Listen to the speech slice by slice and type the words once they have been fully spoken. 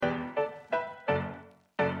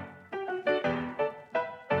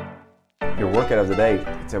your workout of the day.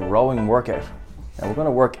 It's a rowing workout. Now we're going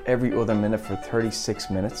to work every other minute for 36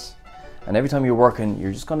 minutes. And every time you're working,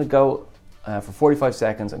 you're just going to go for 45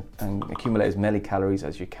 seconds and accumulate as many calories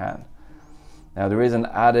as you can. Now there is an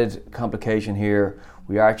added complication here.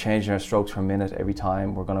 We are changing our strokes per minute every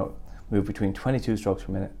time. We're going to move between 22 strokes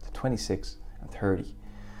per minute to 26 and 30.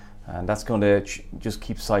 And that's going to just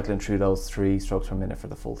keep cycling through those 3 strokes per minute for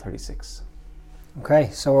the full 36. Okay,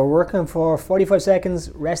 so we're working for 45 seconds,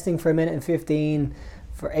 resting for 1:15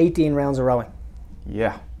 for 18 rounds of rowing.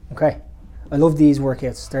 Yeah. Okay, I love these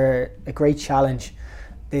workouts. They're a great challenge.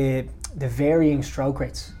 The varying stroke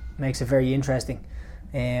rates makes it very interesting.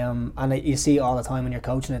 And you see all the time when you're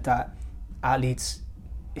coaching it that athletes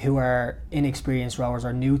who are inexperienced rowers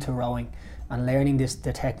are new to rowing and learning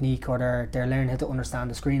the technique, or they're learning how to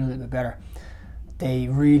understand the screen a little bit better. They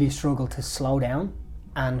really struggle to slow down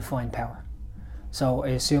and find power. So I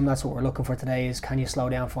assume that's what we're looking for today, is can you slow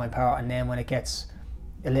down, find power, and then when it gets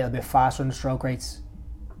a little bit faster in the stroke rates,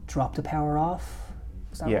 drop the power off?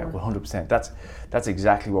 Yeah, 100%. That's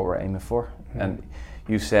exactly what we're aiming for. Mm-hmm. And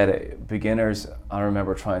you said it, beginners, I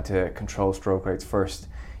remember trying to control stroke rates first.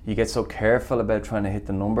 You get so careful about trying to hit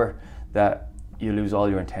the number that you lose all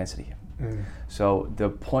your intensity. Mm. So the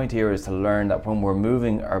point here is to learn that when we're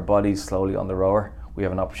moving our bodies slowly on the rower, we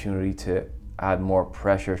have an opportunity to add more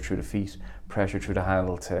pressure through the feet, pressure through the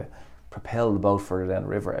handle to propel the boat further down the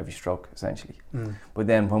river every stroke, essentially. Mm. But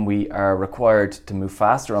then when we are required to move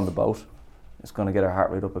faster on the boat, it's going to get our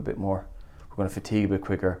heart rate up a bit more. We're going to fatigue a bit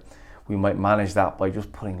quicker. We might manage that by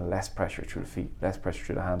just putting less pressure through the feet, less pressure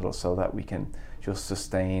through the handle, so that we can just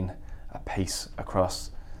sustain a pace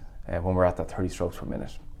across when we're at that 30 strokes per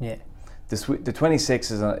minute. Yeah. The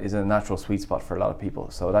 26 is a natural sweet spot for a lot of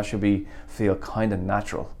people, so that should feel kind of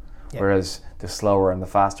natural. Yep. Whereas the slower and the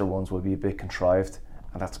faster ones will be a bit contrived,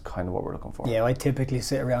 and that's kind of what we're looking for. Yeah, I typically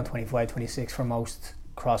sit around 25, 26 for most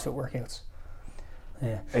CrossFit workouts.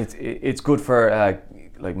 Yeah. It's good for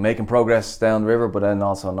like making progress down the river, but then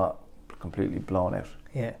also not completely blown out.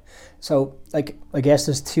 Yeah. So like I guess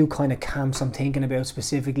there's 2 kind of camps I'm thinking about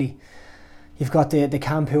specifically. You've got the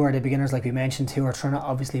camp who are the beginners, like we mentioned, who are trying to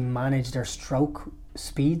obviously manage their stroke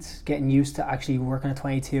speeds, getting used to actually working at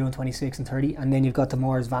 22 and 26 and 30. And then you've got the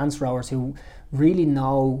more advanced rowers who really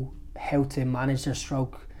know how to manage their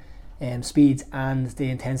stroke speeds and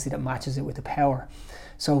the intensity that matches it with the power.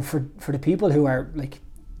 So for the people who are like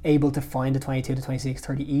able to find the 22 to 26,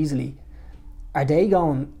 30 easily, are they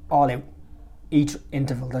going all out each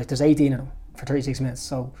interval? Like there's 18 of them for 36 minutes.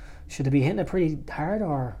 So should they be hitting it pretty hard,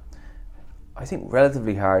 or? I think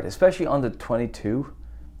relatively hard, especially on the 22,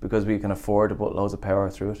 because we can afford to put loads of power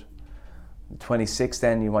through it. The 26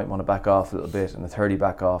 then you might want to back off a little bit, and the 30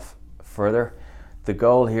 back off further. The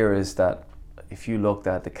goal here is that if you looked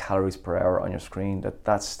at the calories per hour on your screen,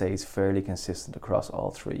 that stays fairly consistent across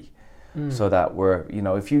all 3. So that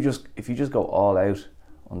if you just go all out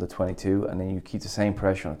on the 22 and then you keep the same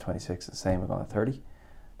pressure on the 26 and the same on the 30,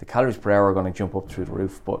 the calories per hour are going to jump up through the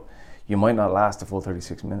roof, but you might not last the full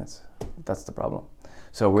 36 minutes. That's the problem.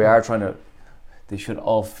 So we are they should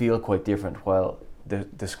all feel quite different, while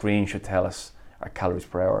the screen should tell us our calories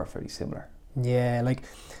per hour are fairly similar. Yeah, like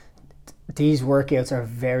these workouts are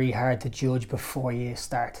very hard to judge before you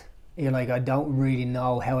start. You're like, I don't really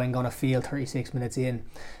know how I'm going to feel 36 minutes in.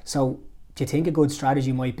 So do you think a good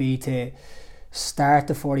strategy might be to start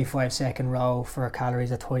the 45-second row for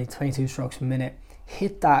calories at 22 strokes per minute,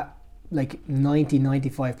 hit that like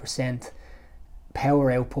 90-95%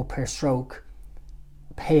 power output per stroke,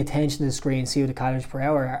 pay attention to the screen, see what the calories per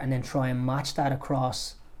hour are, and then try and match that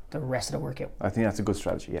across the rest of the workout? I think that's a good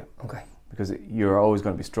strategy, yeah. Okay. Because you're always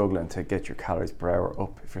going to be struggling to get your calories per hour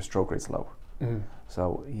up if your stroke rate's low. Mm.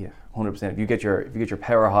 So yeah, 100%. If you get your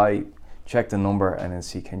power high, check the number and then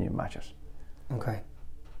see can you match it. Okay.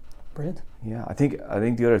 Brilliant. Yeah, I think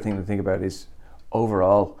the other thing to think about is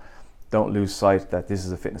overall, don't lose sight that this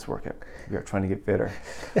is a fitness workout. You're trying to get fitter.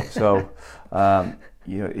 So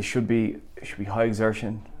it should be high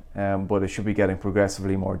exertion, but it should be getting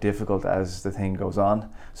progressively more difficult as the thing goes on.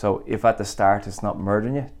 So if at the start it's not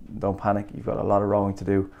murdering you, don't panic. You've got a lot of rowing to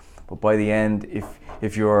do. But by the end,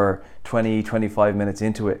 if you're 20-25 minutes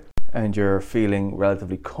into it and you're feeling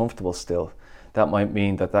relatively comfortable still, that might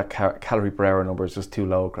mean that calorie per hour number is just too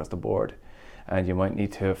low across the board, and you might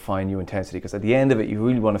need to find new intensity, because at the end of it you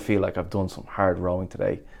really want to feel like I've done some hard rowing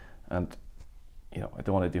today, and I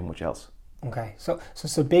don't want to do much else. Okay,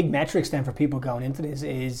 so big metrics then for people going into this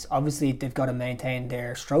is obviously they've got to maintain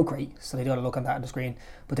their stroke rate, so they got to look on that on the screen,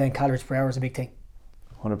 but then calories per hour is a big thing.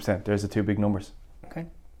 100%, there's the 2 big numbers.